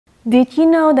Did you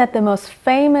know that the most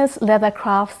famous leather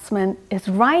craftsman is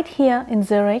right here in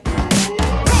Zurich?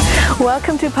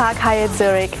 Welcome to Park Hyatt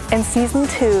Zurich and Season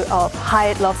 2 of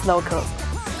Hyatt Loves Local.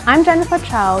 I'm Jennifer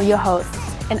Chow, your host,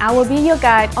 and I will be your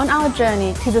guide on our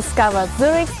journey to discover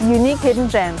Zurich's unique hidden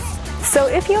gems. So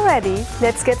if you're ready,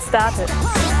 let's get started.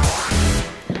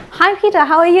 Hi Peter,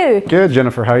 how are you? Good,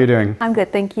 Jennifer, how are you doing? I'm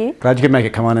good, thank you. Glad you could make it,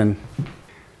 come on in.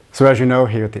 So as you know,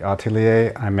 here at the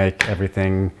Atelier, I make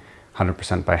everything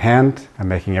 100% by hand. I'm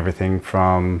making everything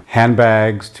from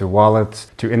handbags to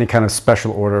wallets to any kind of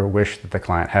special order wish that the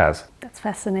client has. That's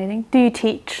fascinating. Do you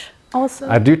teach also?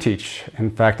 I do teach.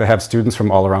 In fact, I have students from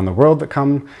all around the world that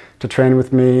come to train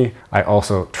with me. I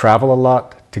also travel a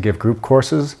lot to give group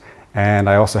courses, and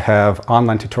I also have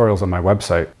online tutorials on my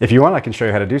website. If you want, I can show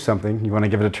you how to do something. You want to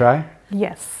give it a try?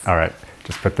 Yes. All right,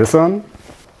 just put this on.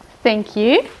 Thank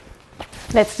you.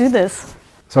 Let's do this.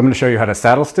 So I'm going to show you how to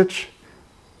saddle stitch.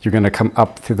 You're going to come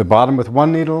up through the bottom with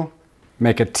one needle,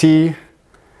 make a T,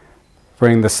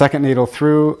 bring the second needle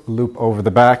through, loop over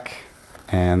the back,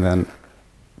 and then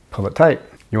pull it tight.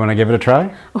 You want to give it a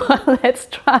try? Well, let's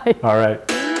try. All right.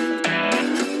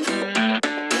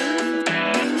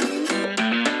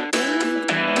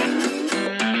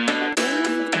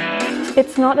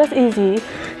 It's not as easy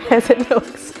as it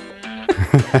looks.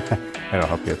 It'll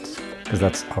help you, because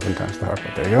that's oftentimes the hard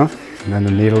part. There you go. And then the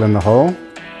needle in the hole.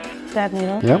 That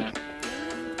needle? Yep.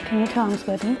 Can you tell I'm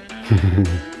sweating?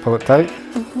 Pull it tight.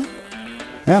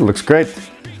 Yeah, it looks great.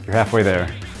 You're halfway there.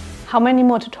 How many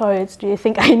more tutorials do you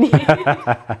think I need?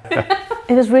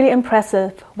 It is really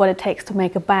impressive what it takes to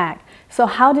make a bag. So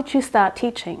how did you start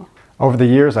teaching? Over the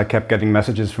years, I kept getting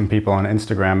messages from people on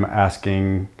Instagram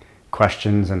asking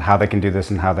questions and how they can do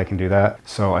this and how they can do that.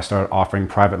 So I started offering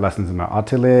private lessons in my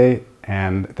atelier,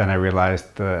 and then I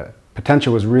realized the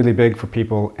potential was really big for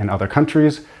people in other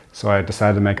countries, so I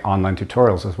decided to make online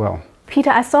tutorials as well. Peter,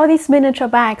 I saw these miniature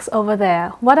bags over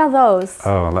there. What are those?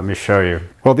 Oh, let me show you.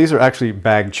 Well, these are actually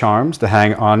bag charms to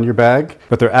hang on your bag,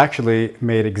 but they're actually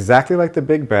made exactly like the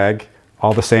big bag,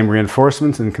 all the same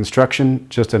reinforcements and construction,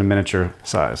 just in a miniature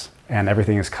size. And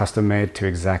everything is custom made to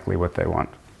exactly what they want.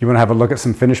 You want to have a look at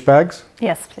some finished bags?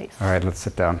 Yes, please. All right, let's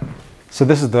sit down. So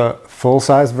this is the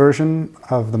full-size version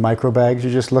of the micro bags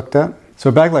you just looked at. So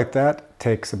a bag like that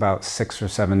takes about 6 or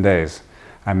 7 days.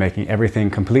 I'm making everything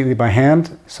completely by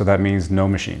hand, so that means no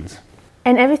machines.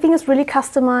 And everything is really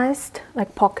customized,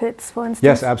 like pockets, for instance?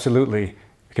 Yes, absolutely.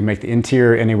 You can make the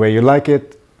interior any way you like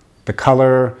it, the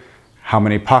color, how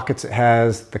many pockets it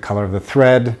has, the color of the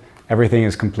thread, everything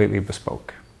is completely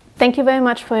bespoke. Thank you very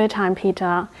much for your time,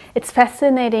 Peter. It's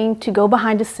fascinating to go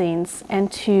behind the scenes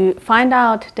and to find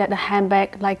out that a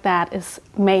handbag like that is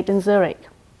made in Zurich.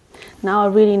 Now I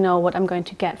really know what I'm going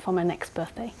to get for my next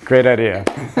birthday. Great idea.